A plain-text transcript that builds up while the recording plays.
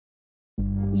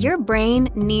Your brain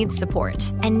needs support,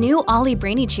 and new Ollie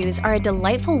Brainy Chews are a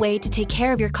delightful way to take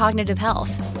care of your cognitive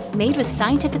health. Made with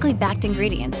scientifically backed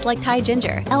ingredients like Thai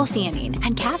ginger, L-theanine,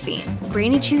 and caffeine,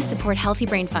 Brainy Chews support healthy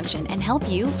brain function and help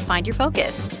you find your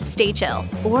focus, stay chill,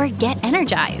 or get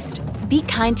energized. Be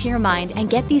kind to your mind and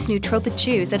get these nootropic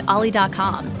chews at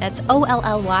ollie.com. That's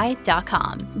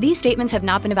OLLY.com. These statements have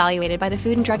not been evaluated by the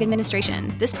Food and Drug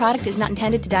Administration. This product is not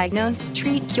intended to diagnose,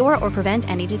 treat, cure, or prevent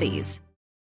any disease.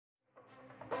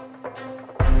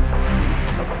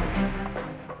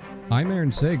 I'm Aaron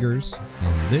Sagers,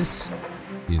 and this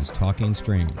is Talking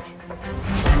Strange.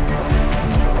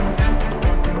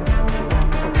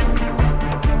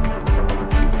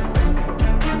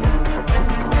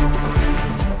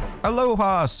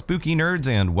 Aloha, spooky nerds,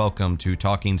 and welcome to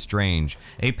Talking Strange,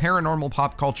 a paranormal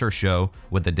pop culture show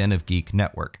with the Den of Geek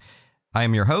Network. I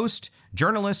am your host,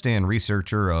 journalist and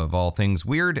researcher of all things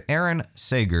weird, Aaron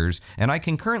Sagers, and I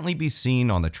can currently be seen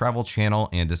on the Travel Channel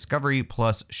and Discovery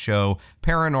Plus show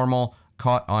Paranormal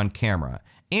Caught on Camera.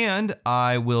 And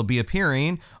I will be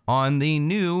appearing on the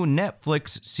new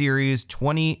Netflix series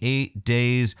 28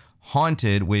 Days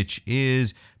Haunted, which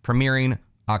is premiering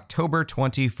October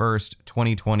 21st,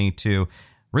 2022.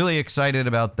 Really excited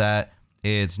about that.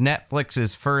 It's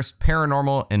Netflix's first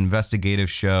paranormal investigative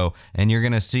show, and you're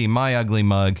going to see my ugly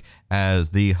mug as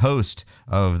the host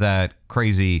of that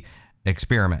crazy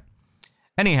experiment.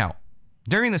 Anyhow,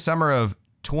 during the summer of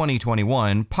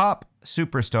 2021, pop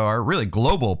superstar, really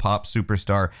global pop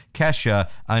superstar, Kesha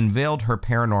unveiled her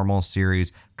paranormal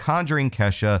series, Conjuring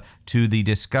Kesha, to the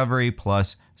Discovery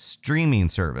Plus streaming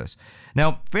service.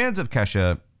 Now, fans of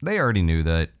Kesha, they already knew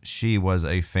that she was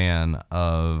a fan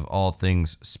of all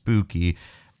things spooky,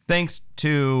 thanks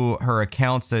to her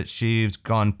accounts that she's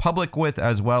gone public with,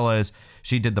 as well as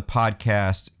she did the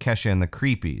podcast Kesha and the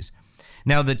Creepies.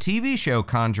 Now, the TV show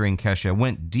Conjuring Kesha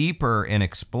went deeper in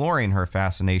exploring her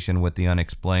fascination with the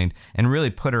unexplained and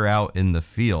really put her out in the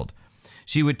field.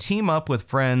 She would team up with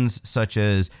friends such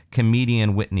as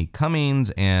comedian Whitney Cummings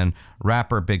and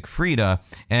rapper Big Frida,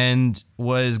 and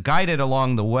was guided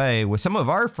along the way with some of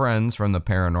our friends from the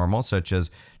paranormal, such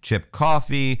as Chip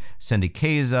Coffey, Cindy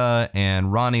Kaza,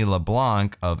 and Ronnie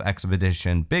LeBlanc of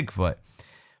Expedition Bigfoot.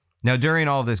 Now, during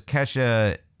all this,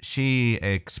 Kesha, she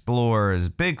explores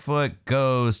Bigfoot,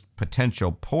 ghosts,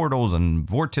 potential portals and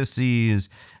vortices,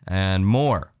 and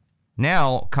more.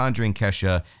 Now, Conjuring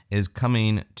Kesha is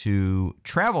coming to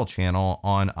Travel Channel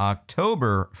on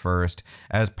October 1st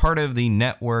as part of the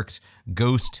network's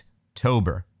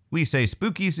Ghost-tober. We say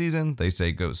spooky season, they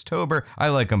say Ghost-tober. I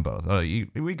like them both.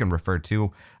 We can refer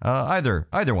to either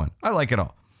one. I like it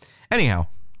all. Anyhow,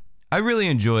 I really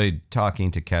enjoyed talking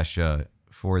to Kesha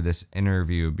for this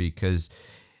interview because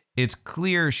it's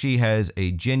clear she has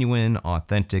a genuine,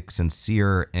 authentic,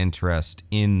 sincere interest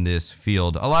in this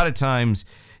field. A lot of times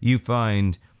you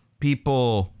find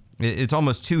people, it's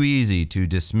almost too easy to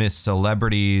dismiss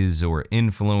celebrities or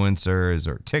influencers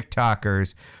or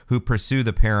TikTokers who pursue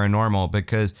the paranormal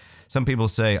because some people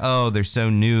say, oh, they're so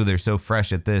new, they're so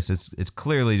fresh at this. It's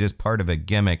clearly just part of a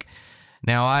gimmick.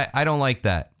 Now, I don't like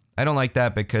that. I don't like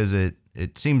that because it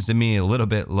seems to me a little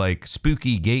bit like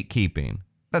spooky gatekeeping.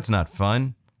 That's not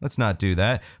fun. Let's not do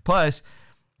that. Plus,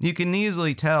 you can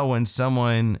easily tell when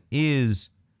someone is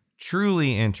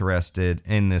truly interested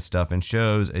in this stuff and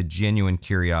shows a genuine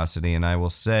curiosity, and I will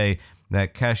say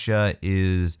that Kesha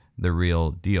is the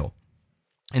real deal.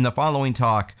 In the following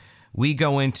talk, we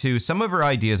go into some of her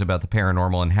ideas about the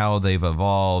paranormal and how they've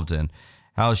evolved and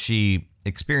how she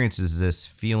experiences this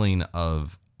feeling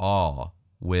of awe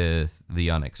with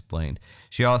the unexplained.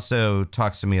 She also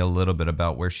talks to me a little bit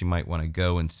about where she might want to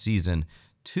go in season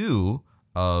 2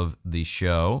 of the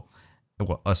show.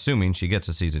 Well, assuming she gets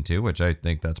a season 2, which I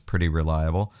think that's pretty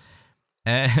reliable.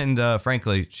 And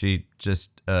frankly, she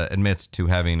just admits to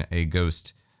having a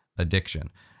ghost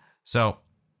addiction. So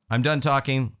I'm done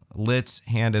talking. Let's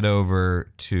hand it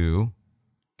over to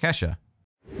Kesha.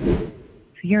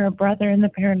 You're a brother in the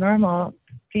paranormal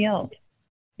field.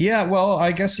 Yeah, well,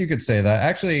 I guess you could say that.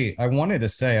 Actually, I wanted to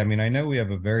say, I mean, I know we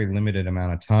have a very limited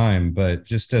amount of time, but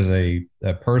just as a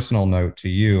personal note to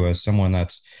you, as someone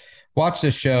that's watched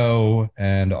the show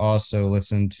and also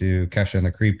listened to Kesha and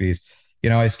the Creepies, you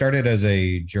know, I started as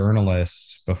a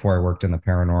journalist before I worked in the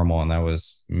paranormal, and that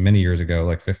was many years ago,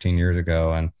 like 15 years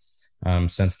ago. And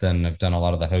since then, I've done a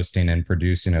lot of the hosting and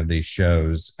producing of these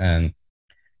shows. And,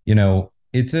 you know,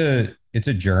 it's a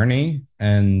journey,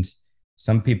 and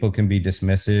some people can be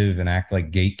dismissive and act like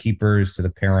gatekeepers to the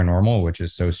paranormal, which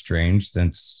is so strange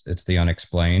since it's the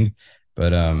unexplained.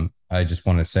 But I just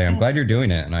want to say I'm glad you're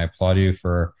doing it, and I applaud you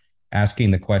for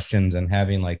asking the questions and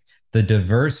having like the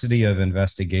diversity of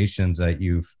investigations that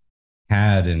you've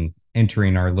had in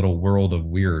entering our little world of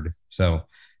weird. So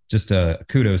just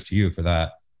kudos to you for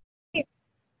that. I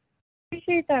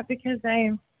appreciate that because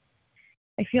I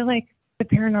feel like the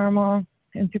paranormal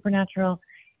and supernatural,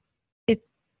 it's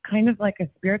kind of like a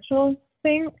spiritual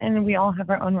thing, and we all have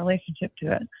our own relationship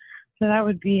to it. So that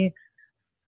would be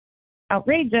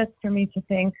outrageous for me to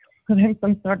think that I'm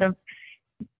some sort of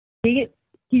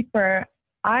gatekeeper.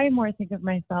 I more think of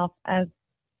myself as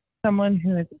someone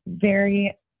who is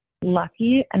very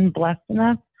lucky and blessed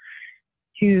enough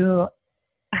to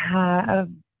have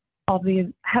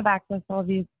access to all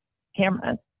these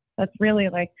cameras. That's really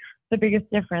like the biggest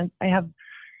difference. I have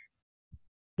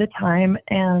the time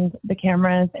and the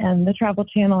cameras and the Travel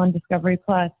Channel and Discovery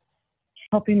Plus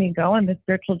helping me go on this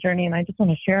spiritual journey, and I just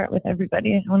want to share it with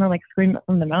everybody. I want to like scream it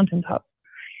from the mountaintops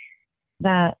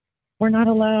that we're not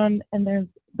alone, and there's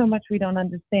so much we don't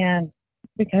understand,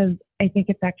 because I think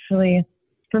it's actually,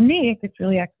 for me, it gets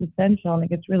really existential and it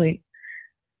gets really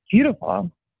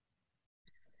beautiful.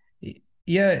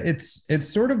 Yeah, it's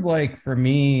sort of like, for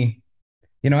me,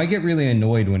 I get really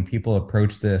annoyed when people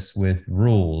approach this with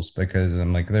rules, because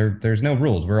I'm like, there's no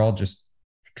rules. We're all just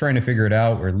trying to figure it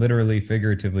out. We're literally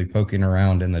figuratively poking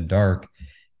around in the dark.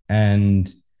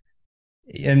 And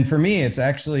for me, it's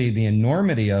actually the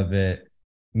enormity of it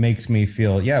makes me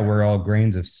feel, yeah, we're all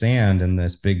grains of sand in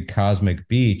this big cosmic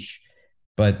beach,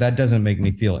 but that doesn't make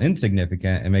me feel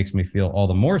insignificant. It makes me feel all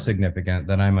the more significant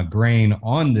that I'm a grain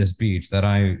on this beach, that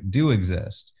I do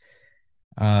exist.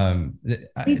 Does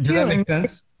that make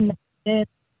sense?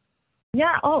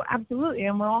 Yeah, oh, absolutely.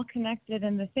 And we're all connected.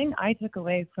 And the thing I took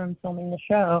away from filming the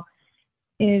show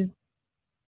is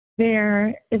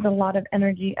there is a lot of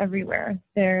energy everywhere.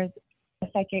 There's a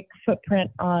psychic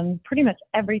footprint on pretty much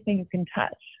everything you can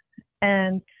touch.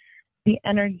 And the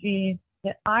energy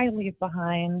that I leave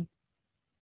behind,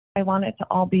 I want it to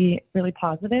all be really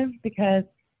positive, because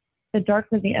the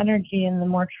darker the energy and the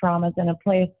more trauma's in a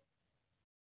place,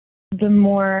 the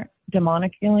more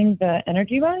demonic feeling the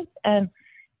energy was. And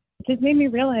it just made me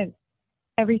realize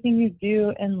everything you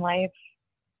do in life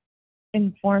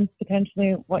informs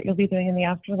potentially what you'll be doing in the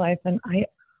afterlife. And I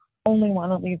only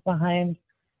want to leave behind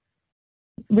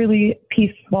really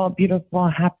peaceful, beautiful,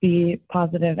 happy,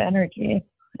 positive energy.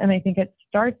 And I think it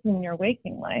starts in your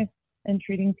waking life and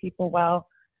treating people well.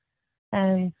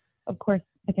 And of course,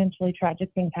 potentially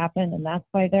tragic things happen, and that's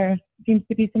why there seems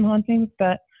to be some hauntings.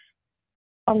 But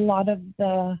a lot of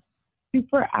the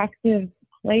super active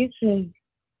places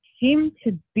seem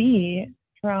to be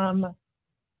from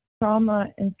trauma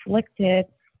inflicted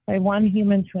by one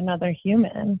human to another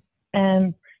human.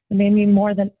 And it made me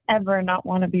more than ever not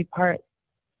want to be part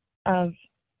of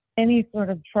any sort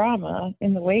of trauma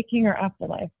in the waking or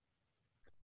afterlife.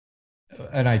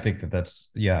 And I think that's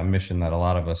a mission that a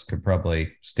lot of us could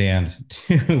probably stand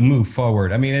to move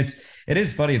forward. I mean, it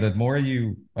is funny, the more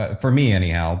you, for me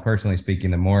anyhow, personally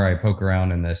speaking, the more I poke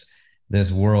around in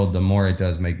this world, the more it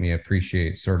does make me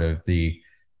appreciate sort of the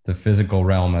physical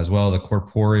realm as well, the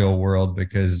corporeal world,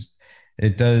 because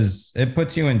it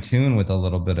puts you in tune with a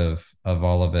little bit of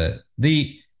all of it.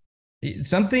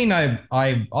 Something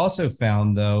I've also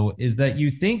found, though, is that I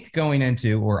think going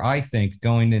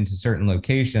into certain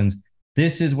locations,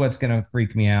 this is what's going to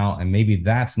freak me out, and maybe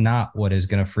that's not what is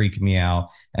going to freak me out.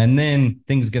 And then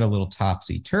things get a little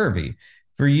topsy-turvy.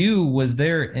 For you, was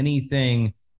there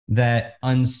anything that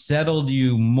unsettled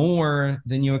you more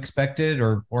than you expected,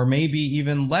 or maybe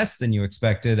even less than you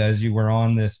expected as you were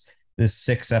on this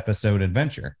 6-episode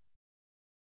adventure?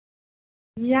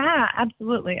 Yeah,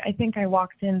 absolutely. I think I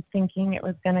walked in thinking it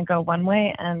was going to go one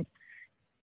way, and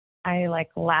I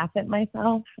laugh at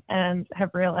myself and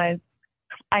have realized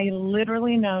I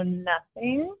literally know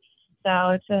nothing.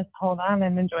 So just hold on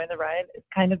and enjoy the ride. It's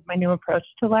kind of my new approach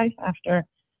to life after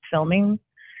filming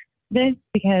this,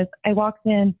 because I walked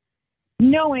in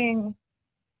knowing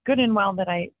good and well that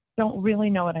I don't really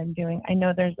know what I'm doing. I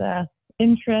know there's a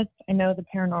interest. I know the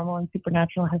paranormal and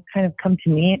supernatural has kind of come to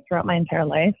me throughout my entire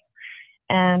life.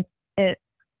 And it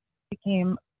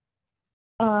became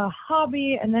a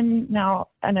hobby, and then now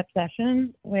an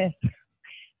obsession with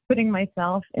putting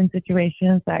myself in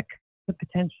situations that could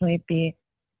potentially be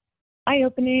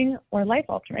eye-opening or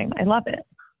life-altering. I love it.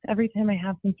 Every time I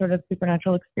have some sort of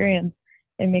supernatural experience,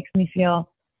 it makes me feel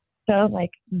so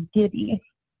giddy,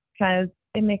 because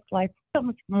it makes life so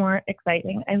much more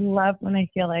exciting. I love when I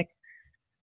feel like,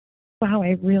 wow,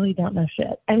 I really don't know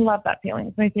shit. I love that feeling.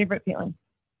 It's my favorite feeling.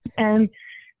 And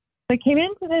I came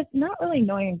into this not really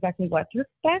knowing exactly what to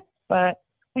expect, but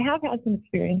I have had some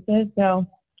experiences. So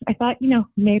I thought,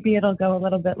 maybe it'll go a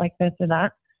little bit like this or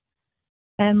that.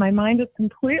 And my mind was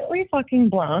completely fucking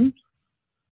blown.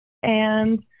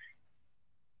 And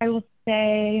I will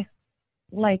say,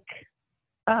 like,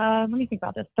 let me think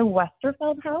about this. The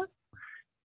Westerfeld house,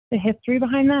 the history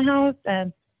behind that house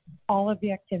and all of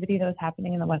the activity that was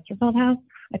happening in the Westerfeld house,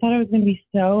 I thought I was going to be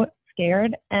so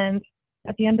scared. And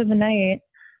at the end of the night,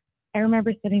 I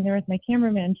remember sitting there with my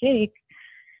cameraman, Jake,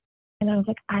 and I was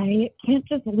like, I can't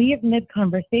just leave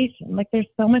mid-conversation. Like, there's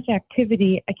so much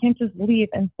activity. I can't just leave.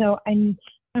 And so I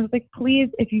was like, please,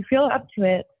 if you feel up to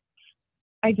it,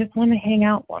 I just want to hang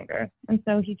out longer. And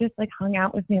so he just, like, hung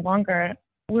out with me longer.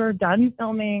 We were done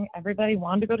filming. Everybody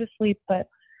wanted to go to sleep, but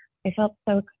I felt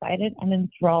so excited and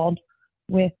enthralled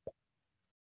with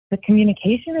the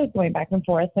communication that was going back and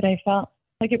forth that I felt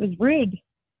like it was rude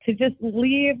to just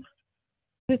leave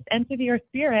this entity or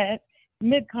spirit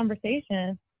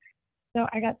mid-conversation. So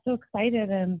I got so excited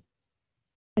and,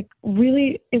 like,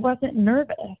 really, it wasn't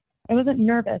nervous. I wasn't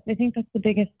nervous. I think that's the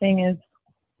biggest thing is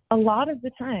a lot of the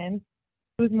time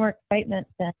it was more excitement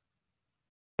than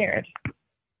scared.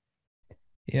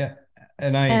 Yeah.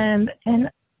 And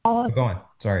all of, go on.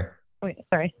 Sorry. Wait,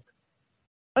 sorry.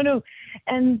 Oh, no.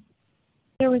 And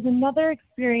there was another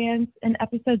experience in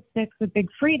episode 6 with Big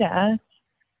Frida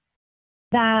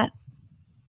that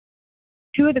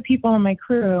two of the people on my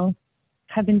crew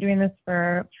have been doing this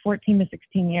for 14 to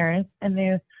 16 years. And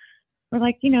they were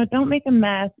like, you know, don't make a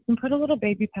mess and put a little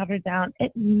baby powder down.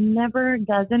 It never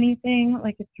does anything.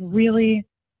 Like, it's really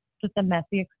just a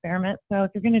messy experiment. So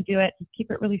if you're going to do it, just keep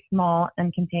it really small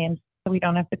and contained so we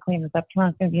don't have to clean this up tomorrow.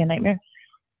 It's going to be a nightmare.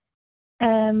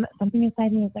 Something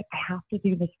inside me was like, I have to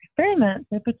do this experiment.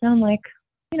 So I put down, like,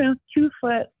 you know, 2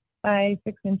 foot by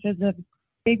 6 inches of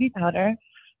baby powder,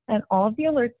 and all of the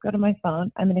alerts go to my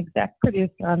phone. I'm an exec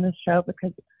producer on this show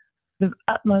because the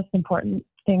utmost important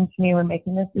thing to me when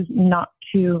making this is not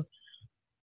to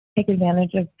take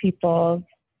advantage of people's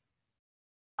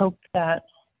hope that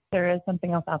there is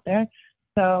something else out there.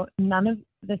 So none of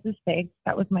this is fake.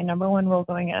 That was my number one rule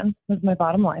going in, was my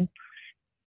bottom line.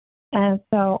 And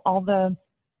so all the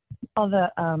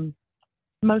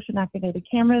motion activated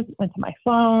cameras went to my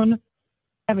phone,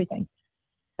 everything.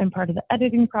 I'm part of the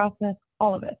editing process,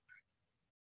 all of it.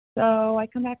 So I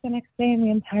come back the next day and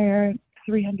the entire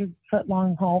 300-foot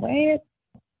long hallway,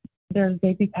 there's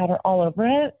baby powder all over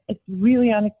it. It's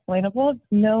really unexplainable.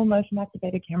 No motion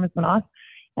activated cameras went off.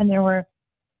 And there were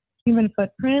human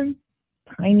footprints,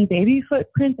 tiny baby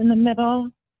footprints in the middle.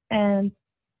 And,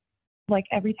 like,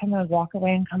 every time I would walk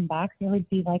away and come back, there would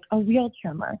be, like, a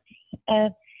wheelchair mark.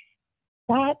 And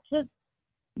that just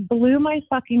blew my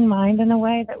fucking mind in a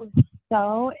way that was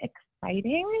so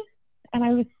exciting. And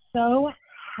I was so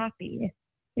happy.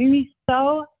 It made me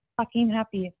so fucking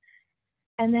happy.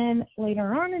 And then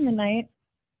later on in the night,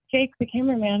 Jake, the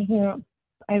cameraman, who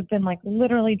I've been, like,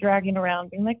 literally dragging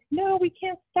around, being like, no, we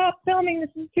can't stop filming. This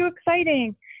is too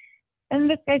exciting. And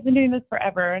this guy's been doing this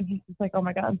forever. And he's just like, oh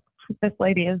my God, this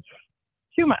lady is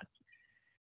too much.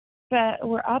 But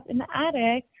we're up in the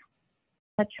attic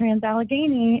at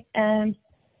Trans-Allegheny, and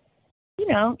you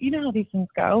know how these things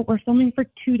go. We're filming for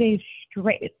 2 days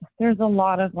straight. There's a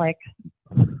lot of, like,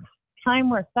 time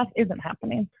where stuff isn't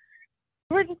happening.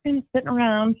 We're just kind of sitting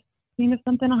around, seeing if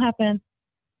something will happen.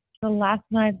 The last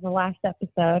night is the last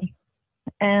episode,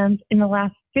 and in the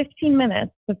last 15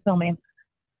 minutes of filming,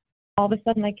 all of a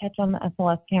sudden I catch on the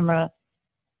SLS camera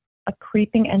a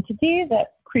creeping entity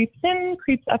that creeps in,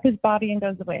 creeps up his body, and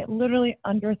goes away. Literally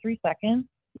under 3 seconds.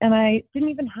 And I didn't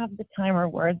even have the time or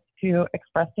words to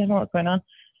express to him what was going on.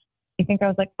 I think I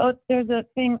was like, oh, there's a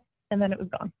thing, and then it was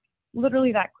gone.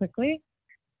 Literally that quickly.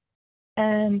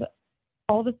 And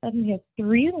all of a sudden he has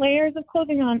 3 layers of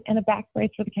clothing on and a back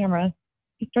brace for the camera.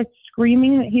 He starts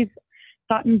screaming that he's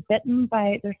gotten bitten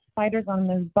by, there's spiders on him,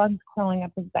 there's bugs crawling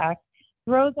up his back.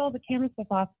 Throws all the camera stuff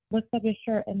off, lifts up his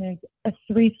shirt, and there's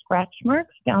 3 scratch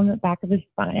marks down the back of his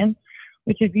spine,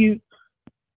 which if you,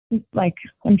 like,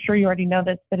 I'm sure you already know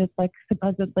this, but it's, like,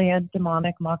 supposedly a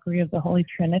demonic mockery of the Holy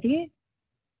Trinity.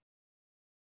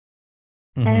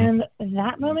 Mm-hmm. And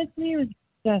that moment to me was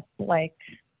just, like,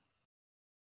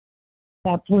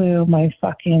 that blew my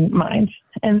fucking mind.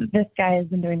 And this guy has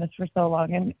been doing this for so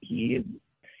long, and he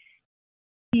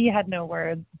had no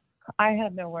words. I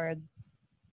had no words.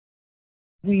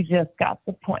 We just got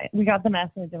the point. We got the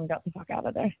message, and we got the fuck out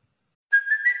of there.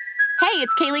 Hey,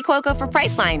 it's Kaylee Cuoco for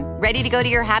Priceline. Ready to go to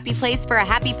your happy place for a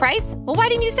happy price? Well, why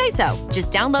didn't you say so?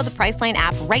 Just download the Priceline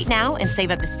app right now and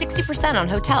save up to 60% on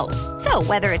hotels. So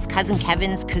whether it's Cousin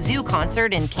Kevin's Kazoo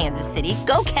Concert in Kansas City,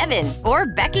 go Kevin, or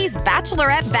Becky's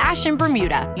Bachelorette Bash in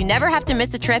Bermuda, you never have to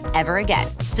miss a trip ever again.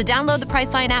 So download the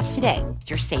Priceline app today.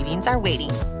 Your savings are waiting.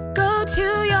 Go Go to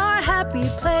your happy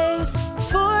place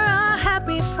for a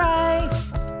happy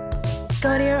price.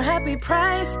 Go to your happy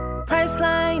price,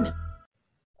 Priceline.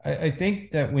 I think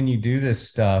that when you do this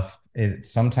stuff,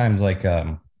 it's sometimes like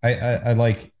I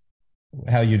like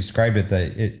how you describe it,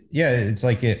 that it's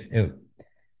like it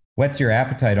whets your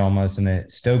appetite almost, and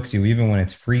it stokes you even when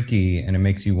it's freaky, and it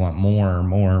makes you want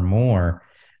more.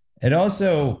 It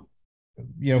also,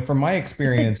 from my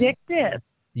experience, it's addictive.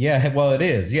 Yeah, well, it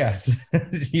is. Yes.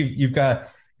 you've got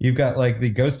like the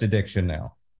ghost addiction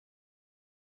now.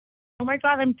 Oh my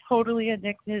God, I'm totally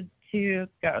addicted to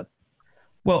ghosts.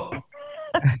 Well,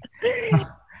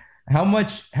 how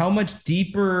much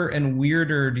deeper and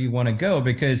weirder do you want to go?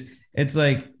 Because it's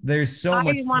like there's so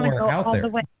much more out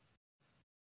there.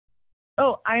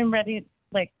 Oh, I'm ready.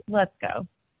 Like, let's go.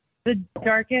 The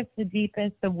darkest, the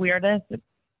deepest, the weirdest.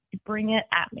 Bring it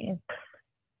at me.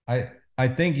 I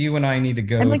think you and I need to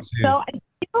go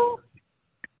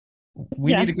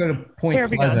we need to go to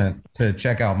Point Pleasant to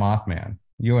check out Mothman.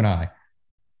 You and I.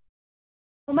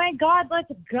 Oh my God,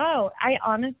 let's go. I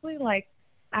honestly,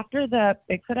 after the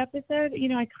Bigfoot episode,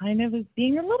 I kind of was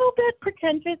being a little bit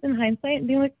pretentious in hindsight and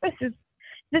being like, this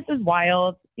is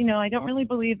wild. I don't really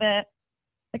believe it.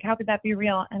 Like, how could that be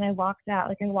real? And I walked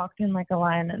out, I walked in like a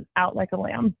lion and out like a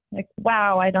lamb. Like,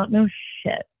 wow, I don't know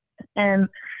shit. And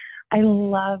I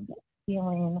love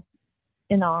feeling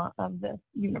in awe of this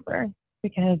universe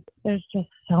because there's just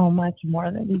so much more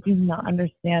that we do not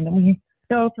understand. And we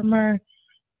go from our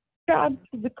jobs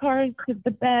to the cars to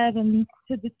the bed and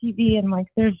to the TV, and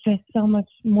there's just so much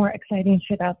more exciting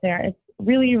shit out there. It's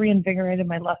really reinvigorated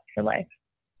my lust for life.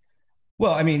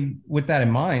 Well, I mean, with that in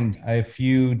mind, if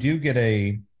you do get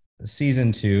a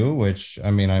season 2, which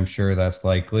I'm sure that's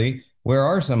likely, where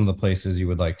are some of the places you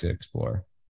would like to explore?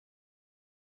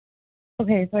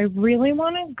 Okay, so I really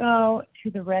want to go to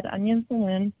the Red Onion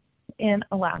Saloon in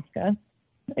Alaska.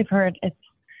 I've heard it's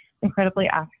incredibly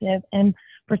active, and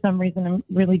for some reason I'm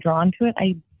really drawn to it.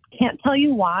 I can't tell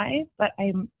you why, but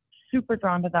I'm super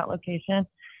drawn to that location.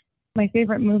 My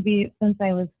favorite movie since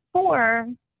I was 4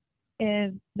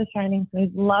 is The Shining, so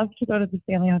I'd love to go to the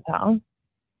Stanley Hotel.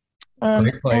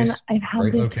 Great place, and I've had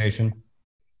great location.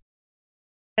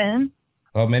 Been?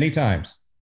 Oh, many times.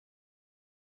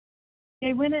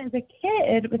 I went as a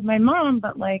kid with my mom,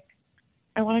 but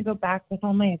I want to go back with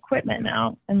all my equipment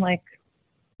now and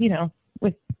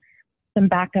with some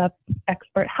backup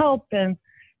expert help and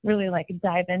really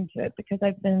dive into it because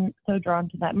I've been so drawn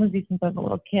to that movie since I was a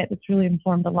little kid. It's really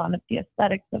informed a lot of the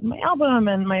aesthetics of my album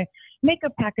and my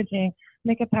makeup packaging.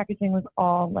 Makeup packaging was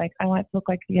all I want it to look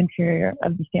like the interior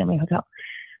of the Stanley Hotel.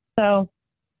 So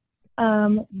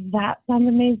that sounds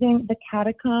amazing. The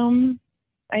Catacombs,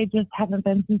 I just haven't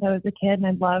been since I was a kid, and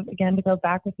I'd love, again, to go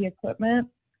back with the equipment.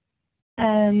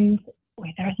 And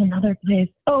wait, there's another place.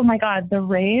 Oh, my God, the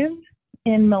Rave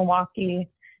in Milwaukee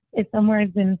is somewhere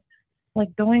I've been,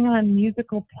 going on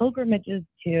musical pilgrimages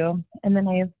to, and then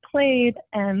I have played,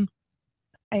 and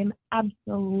I'm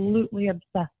absolutely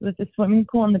obsessed with the swimming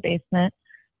pool in the basement.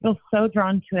 I feel so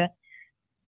drawn to it.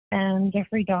 And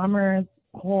Jeffrey Dahmer's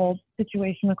whole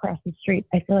situation across the street,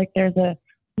 I feel like there's a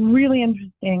really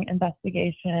interesting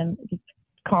investigation just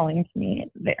calling to me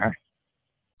there.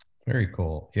 Very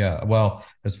cool. Yeah. Well,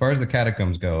 as far as the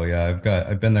catacombs go, yeah,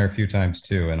 I've been there a few times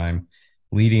too, and I'm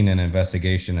leading an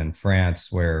investigation in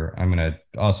France where I'm going to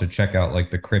also check out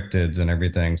the cryptids and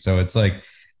everything. So it's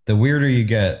the weirder you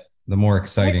get, the more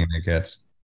exciting it gets.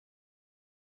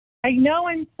 I know.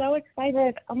 I'm so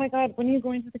excited. Oh my God. When are you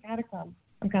going to the catacombs?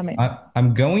 I'm coming.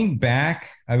 I'm going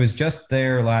back. I was just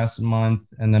there last month,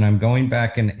 and then I'm going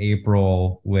back in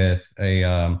April with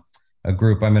a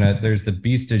group. There's the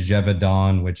Beast de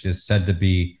Gévaudan, which is said to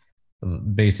be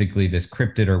basically this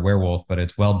cryptid or werewolf, but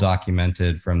it's well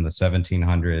documented from the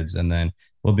 1700s. And then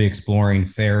we'll be exploring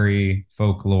fairy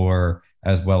folklore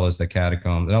as well as the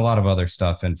catacombs and a lot of other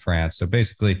stuff in France. So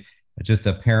basically, just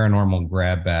a paranormal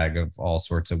grab bag of all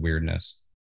sorts of weirdness.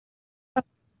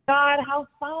 God, how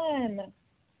fun!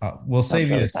 We'll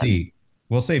save you a seat.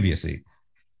 We'll save you a seat.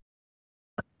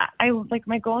 I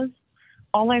my goal is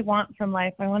all I want from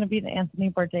life. I want to be the Anthony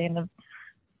Bourdain of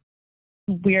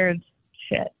weird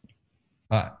shit.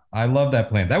 I love that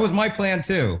plan. That was my plan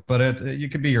too, but you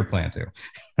could be your plan too.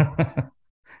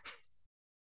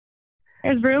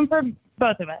 There's room for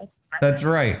both of us. That's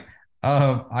right.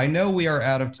 I know we are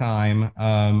out of time,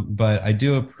 but I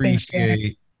do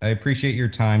appreciate your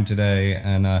time today,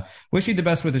 and wish you the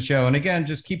best with the show. And again,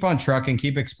 just keep on trucking,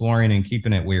 keep exploring, and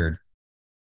keeping it weird.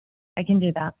 I can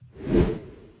do that.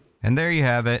 And there you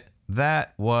have it.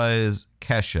 That was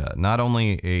Kesha, not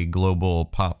only a global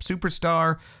pop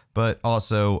superstar, but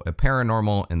also a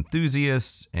paranormal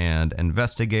enthusiast and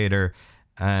investigator.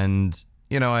 And,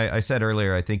 you know, I said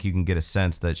earlier, I think you can get a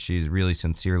sense that she's really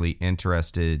sincerely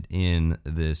interested in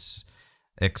this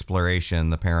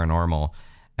exploration, the paranormal.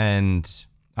 And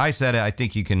I said it, I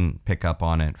think you can pick up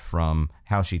on it from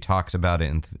how she talks about it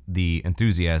and the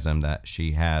enthusiasm that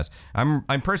she has.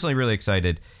 I'm personally really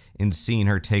excited in seeing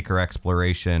her take her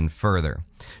exploration further.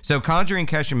 So Conjuring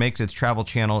Kesha makes its Travel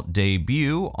Channel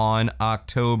debut on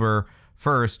October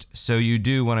 1st, so you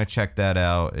do want to check that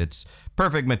out. It's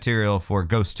perfect material for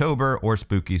Ghosttober or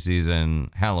spooky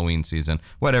season, Halloween season,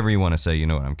 whatever you want to say, you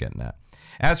know what I'm getting at.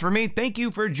 As for me, thank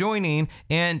you for joining,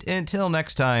 and until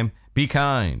next time, be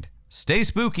kind, stay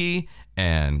spooky,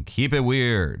 and keep it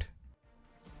weird.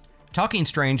 Talking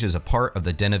Strange is a part of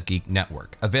the Den of Geek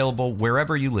network, available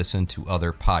wherever you listen to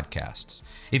other podcasts.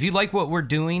 If you like what we're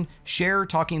doing, share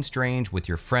Talking Strange with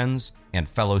your friends and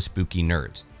fellow spooky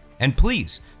nerds. And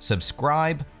please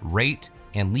subscribe, rate,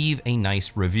 and leave a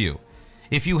nice review.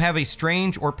 If you have a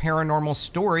strange or paranormal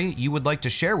story you would like to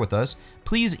share with us,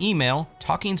 please email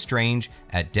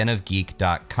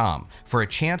talkingstrange@denofgeek.com for a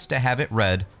chance to have it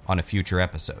read on a future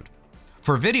episode.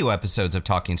 For video episodes of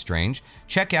Talking Strange,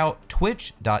 check out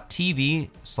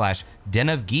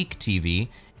twitch.tv/denofgeektv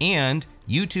and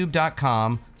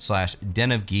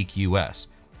youtube.com/denofgeekus.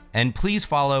 And please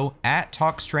follow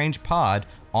 @TalkStrangePod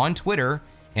on Twitter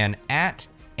and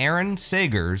 @Aaron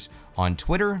Sagers on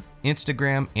Twitter,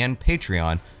 Instagram, and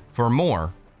Patreon for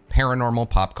more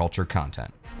paranormal pop culture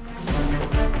content.